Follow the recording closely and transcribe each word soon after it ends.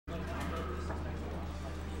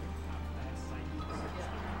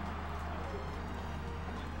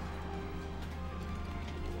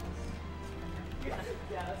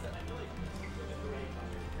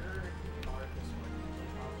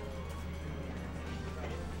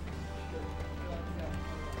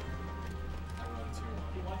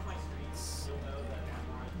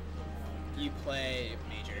you play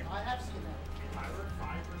Major. I have seen that. If I were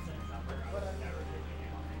 5% number, I would never take a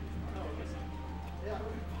game on Major. Oh, listen. Yeah,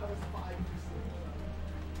 I was 5%.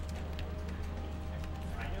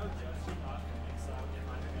 I know Josie thought the mix-up if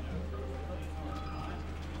I'm going to really not.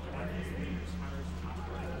 One of his leaders counters not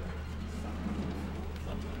right.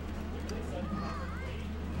 They said proper weight.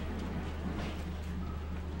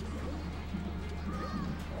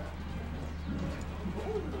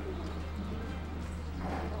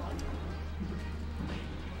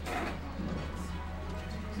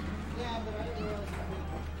 Yeah, but I didn't realize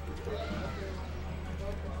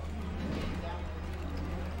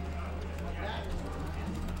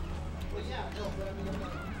well, yeah, no, but I mean,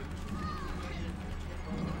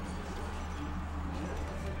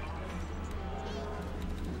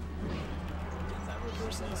 that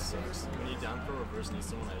reverse knee sucks. When you down throw reverse knee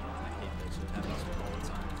someone, I hate that shit. It happens all the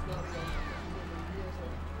time.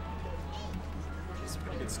 It's a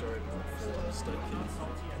pretty good start for Studkip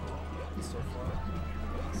so far.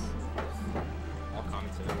 I'll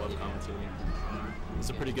commentate. I love commentating. It's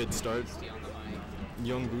a pretty good start.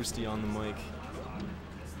 Young Boosty on the mic.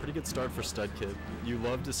 Pretty good start for Studkip. You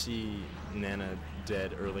love to see Nana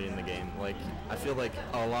dead early in the game. Like, I feel like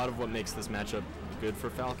a lot of what makes this matchup good for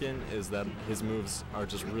Falcon is that his moves are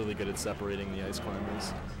just really good at separating the Ice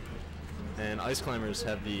Climbers. And Ice Climbers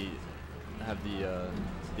have the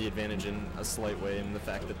advantage in a slight way in the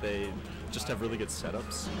fact that they just have really good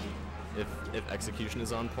setups. If execution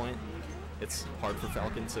is on point, it's hard for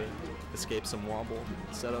Falcon to escape some wobble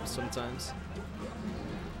setups sometimes.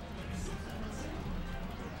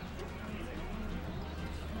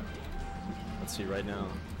 Let's see right now.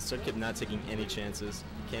 Studkip not taking any chances,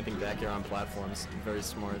 camping back here on platforms. Very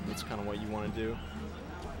smart. That's kind of what you want to do.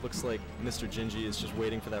 Looks like Mr. Gingey is just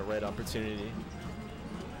waiting for that right opportunity.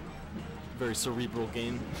 Very cerebral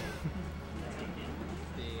game.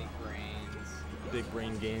 Big brains. Big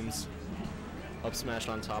brain games. Up smash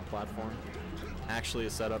on top platform. Actually a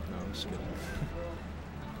setup? No, I'm just kidding.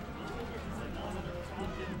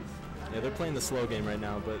 Yeah, they're playing the slow game right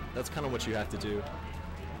now, but that's kind of what you have to do.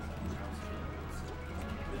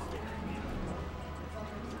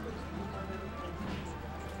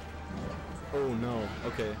 Oh no,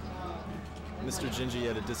 okay. Mr. Gingey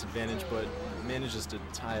at a disadvantage, but manages to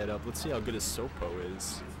tie it up. Let's see how good his Sopo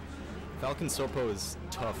is. Falcon Sopo is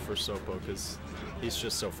tough for Sopo because he's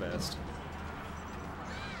just so fast.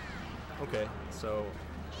 Okay, so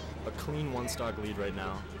a clean one-stock lead right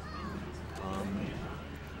now.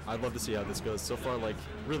 I'd love to see how this goes. So far, like,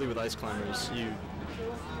 really with Ice Climbers,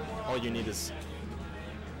 all you need is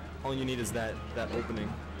that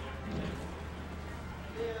opening.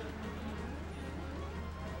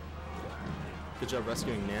 Good job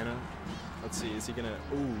rescuing Nana. Let's see, is he gonna...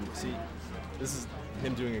 Ooh, see, this is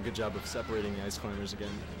him doing a good job of separating the Ice Climbers again.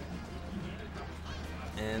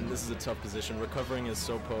 And this is a tough position. Recovering as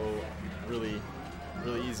Sopo, really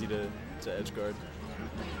easy to edge guard.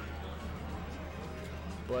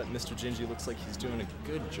 But Mr. Gingey looks like he's doing a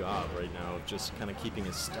good job right now of just kind of keeping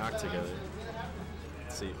his stock together.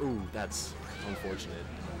 Let's see, ooh, that's unfortunate.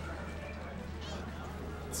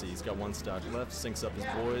 Let's see, he's got one stock left, syncs up his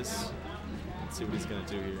boys. Let's see what he's gonna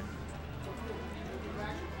do here.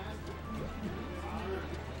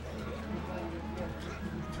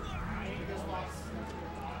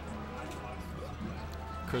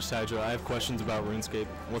 Chris Hydro, I have questions about RuneScape.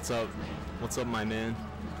 What's up? What's up, my man?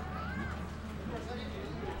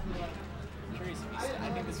 I'm curious if I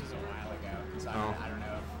think this was a while ago, so I don't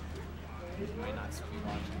know if you might not still be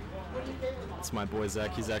watching. It's my boy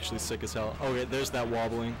Zach. He's actually sick as hell. Oh, yeah, there's that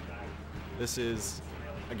wobbling. This is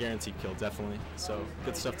a guaranteed kill, definitely. So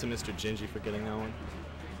good stuff to Mr. Gingey for getting that one.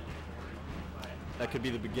 That could be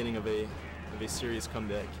the beginning of a serious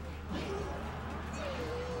comeback.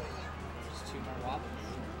 Just 2 more wobbles.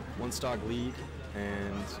 One stock lead,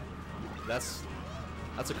 and that's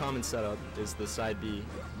a common setup, is the side B.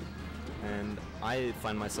 And I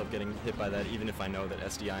find myself getting hit by that even if I know that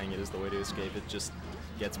SDIing it is the way to escape. It just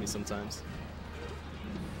gets me sometimes.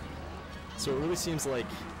 So it really seems like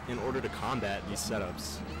in order to combat these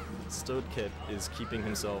setups, Studkip is keeping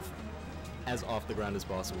himself as off the ground as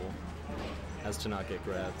possible, as to not get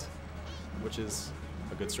grabbed, which is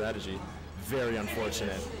a good strategy. Very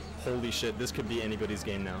unfortunate. Holy shit, this could be anybody's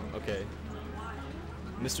game now. Okay.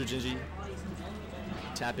 Mr. Gingey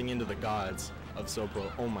tapping into the gods of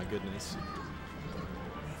Sopo. Oh my goodness.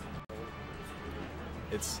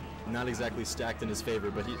 It's not exactly stacked in his favor,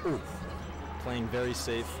 but he playing very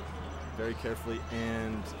safe, very carefully,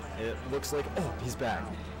 and it looks like, oh, he's back.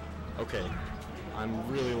 Okay. I'm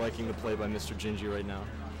really liking the play by Mr. Gingey right now.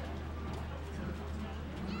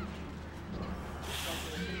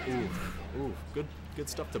 Oof. Ooh, good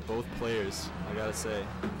stuff to both players. I gotta say,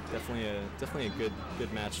 definitely a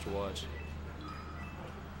good match to watch.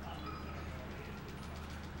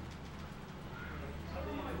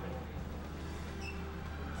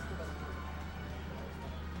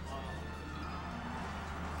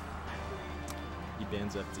 He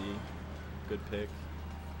bans FD. Good pick.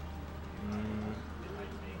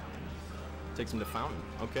 Takes him to Fountain.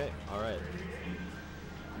 Okay, alright.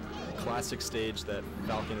 Classic stage that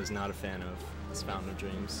Falcon is not a fan of. It's Fountain of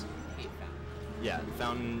Dreams. Yeah,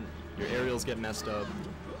 Fountain, your aerials get messed up.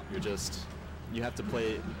 You have to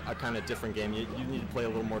play a kind of different game. You need to play a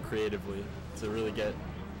little more creatively to really get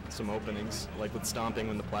some openings, like with stomping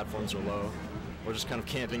when the platforms are low, or just kind of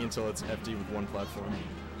camping until it's FD with one platform.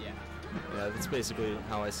 Yeah, that's basically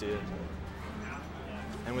how I see it.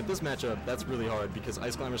 And with this matchup, that's really hard because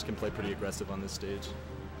Ice Climbers can play pretty aggressive on this stage.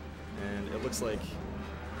 And it looks like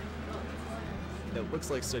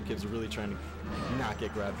Studkip's really trying to not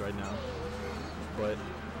get grabbed right now. But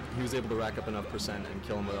he was able to rack up enough percent and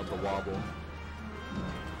kill him without the wobble.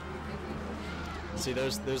 See,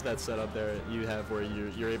 there's that setup there you have where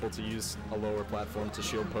you're able to use a lower platform to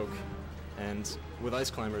shield poke. And with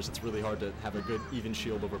Ice Climbers, it's really hard to have a good even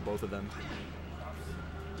shield over both of them.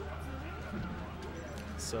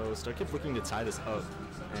 So Studkip looking to tie this up,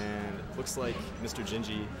 and it looks like Mr.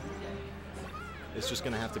 Gingey is just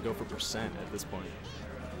going to have to go for percent at this point.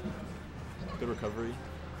 Good recovery.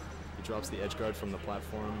 He drops the edge guard from the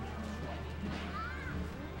platform.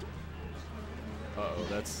 Uh-oh,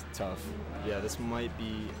 that's tough. Yeah, this might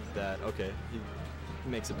be that. Okay, he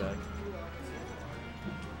makes it back.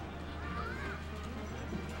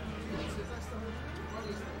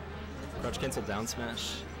 Crouch cancel down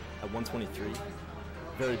smash at 123.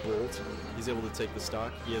 Very bold. He's able to take the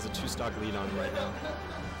stock. He has a 2-stock lead on him right now.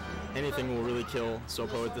 Anything will really kill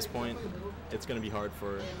Sopo at this point. It's going to be hard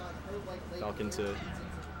for Falcon to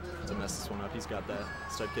mess this one up. He's got that.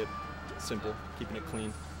 Studkip, simple, keeping it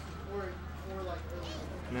clean.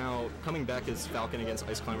 Now, coming back as Falcon against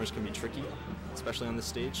Ice Climbers can be tricky, especially on this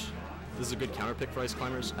stage. This is a good counter pick for Ice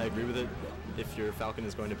Climbers. I agree with it if your Falcon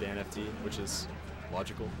is going to ban FD, which is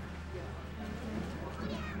logical.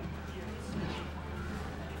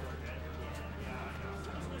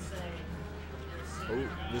 Oh,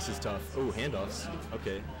 this is tough. Oh, handoffs.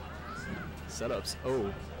 Okay. Setups.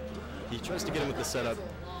 Oh. He tries to get him with the setup.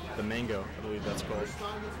 The mango, I believe that's called.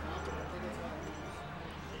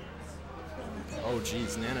 Oh,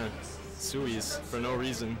 geez. Nana Sui's for no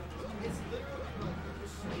reason.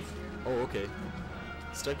 Oh, okay.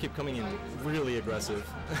 Studkip coming in really aggressive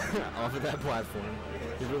off of that platform.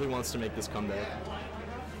 He really wants to make this comeback.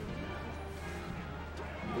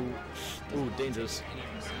 Ooh, dangerous.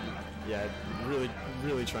 Yeah,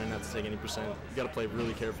 really trying not to take any percent. You gotta play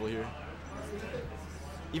really careful here.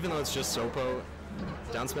 Even though it's just Sopo,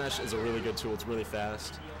 down smash is a really good tool. It's really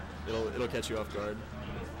fast. It'll catch you off guard.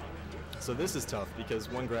 So this is tough because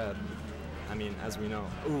one grab, I mean, as we know.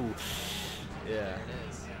 Ooh, yeah,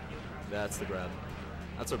 that's the grab.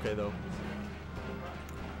 That's okay though.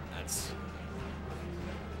 That's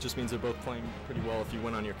just means they're both playing pretty well if you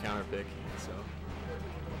win on your counter pick. So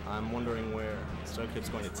I'm wondering where Studkip's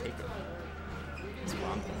going to take him. That's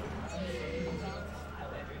what I'm thinking.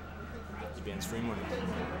 He's being streamlined.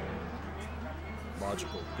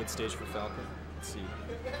 Logical. Good stage for Falcon. Let's see.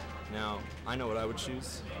 Now, I know what I would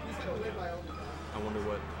choose. I wonder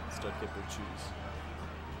what Studkip would choose.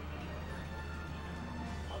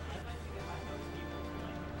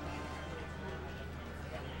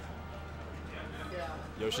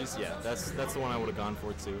 Yoshi's? Yeah, that's the one I would have gone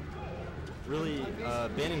for too. Really,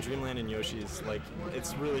 banning Dreamland and Yoshi's, like,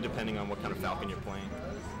 it's really depending on what kind of Falcon you're playing.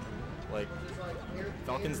 Like,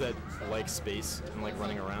 Falcons that like space and like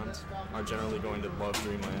running around are generally going to love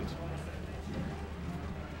Dreamland.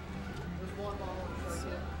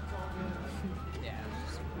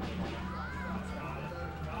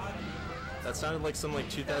 That sounded like some like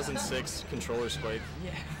 2006 controller spike.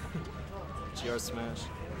 Yeah. GR smash.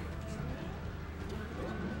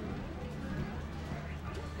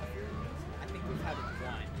 I think we've had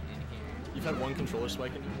one in here. You've had one controller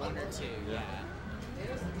spike in here? One or two, yeah.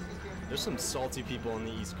 There's some salty people on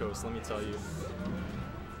the East Coast, let me tell you.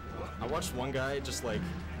 I watched one guy just like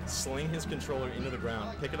sling his controller into the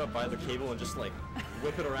ground, pick it up by the cable, and just like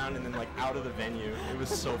whip it around and then like out of the venue. It was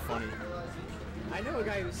so funny. I know a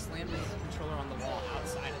guy who slammed his controller on the wall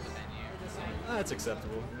outside of the venue. That's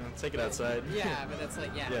acceptable. You know, take it outside. Yeah, but that's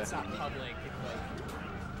like, yeah, it's not public,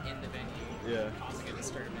 like, in the venue. Yeah. Causing a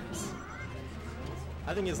disturbance.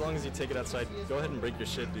 I think as long as you take it outside, go ahead and break your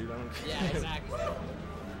shit, dude. I don't care. Yeah, exactly.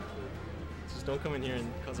 Just don't come in here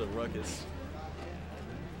and cause a ruckus.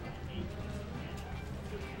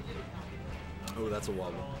 Oh, that's a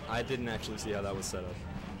wobble. I didn't actually see how that was set up.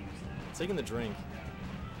 Taking the drink.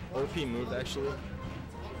 OP move, actually.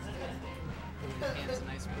 Hands a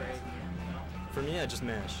nice break. For me, I just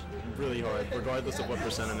mash really hard, regardless of what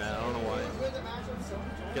percent I'm at. I don't know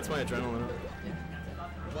why. Gets my adrenaline up.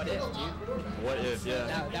 What if, dude? What if,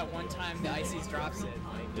 yeah. That one time the Ices drops it.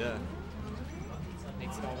 Like, Yeah.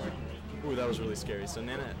 makes it all work. Ooh, that was really scary. So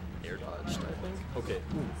Nana air dodged, I think. Okay.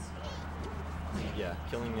 Ooh. Yeah,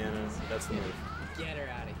 killing Nana. That's the move. Get her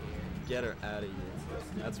out of here. Get her out of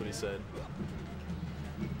here. That's what he said.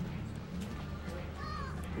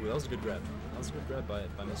 Ooh, that was a good grab. That was a good grab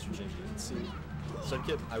by Mr. Gingey. Let's see.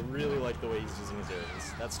 Studkip, I really like the way he's using his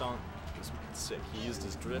areas. That stomp was sick. He used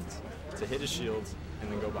his drift to hit his shield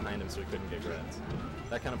and then go behind him so he couldn't get grabbed.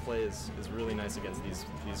 That kind of play is really nice against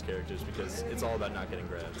these characters because it's all about not getting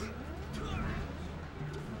grabbed.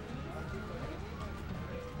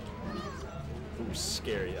 Ooh,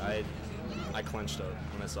 scary. I clenched up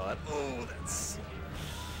when I saw it. Oh, that's...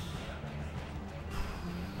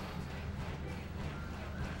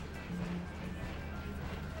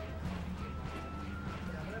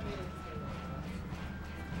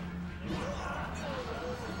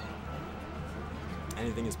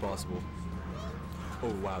 Anything is possible.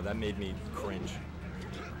 Oh wow, that made me cringe.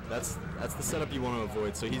 That's the setup you want to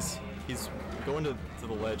avoid. So he's going to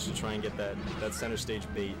the ledge to try and get that center stage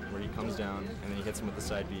bait where he comes down and then he hits him with the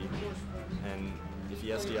side B. And if he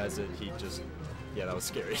SDIs it, he just, yeah, that was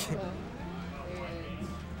scary.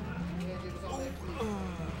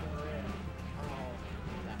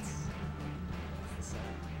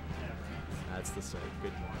 That's the set.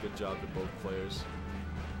 Good job to both players.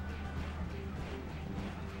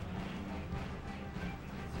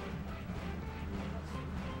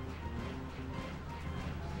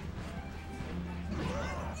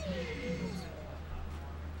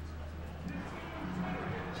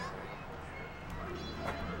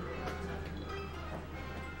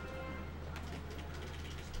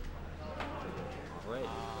 Alright.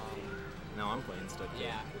 Now I'm playing Studkip.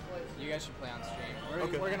 Yeah. You guys should play on stream.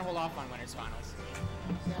 Okay. We're gonna hold off on winners finals.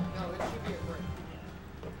 Yeah, no, it should be a break.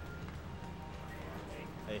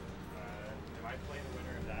 Hey. Do I play the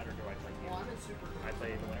winner of that, or do I play Well, I'm in super. I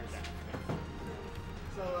play the winner of that.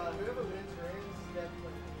 So whoever wins wins.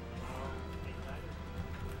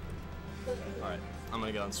 Alright, I'm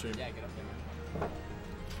gonna get on stream. Yeah, get up there.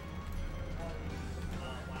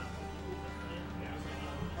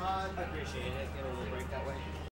 I Appreciate it. Get a little break that way.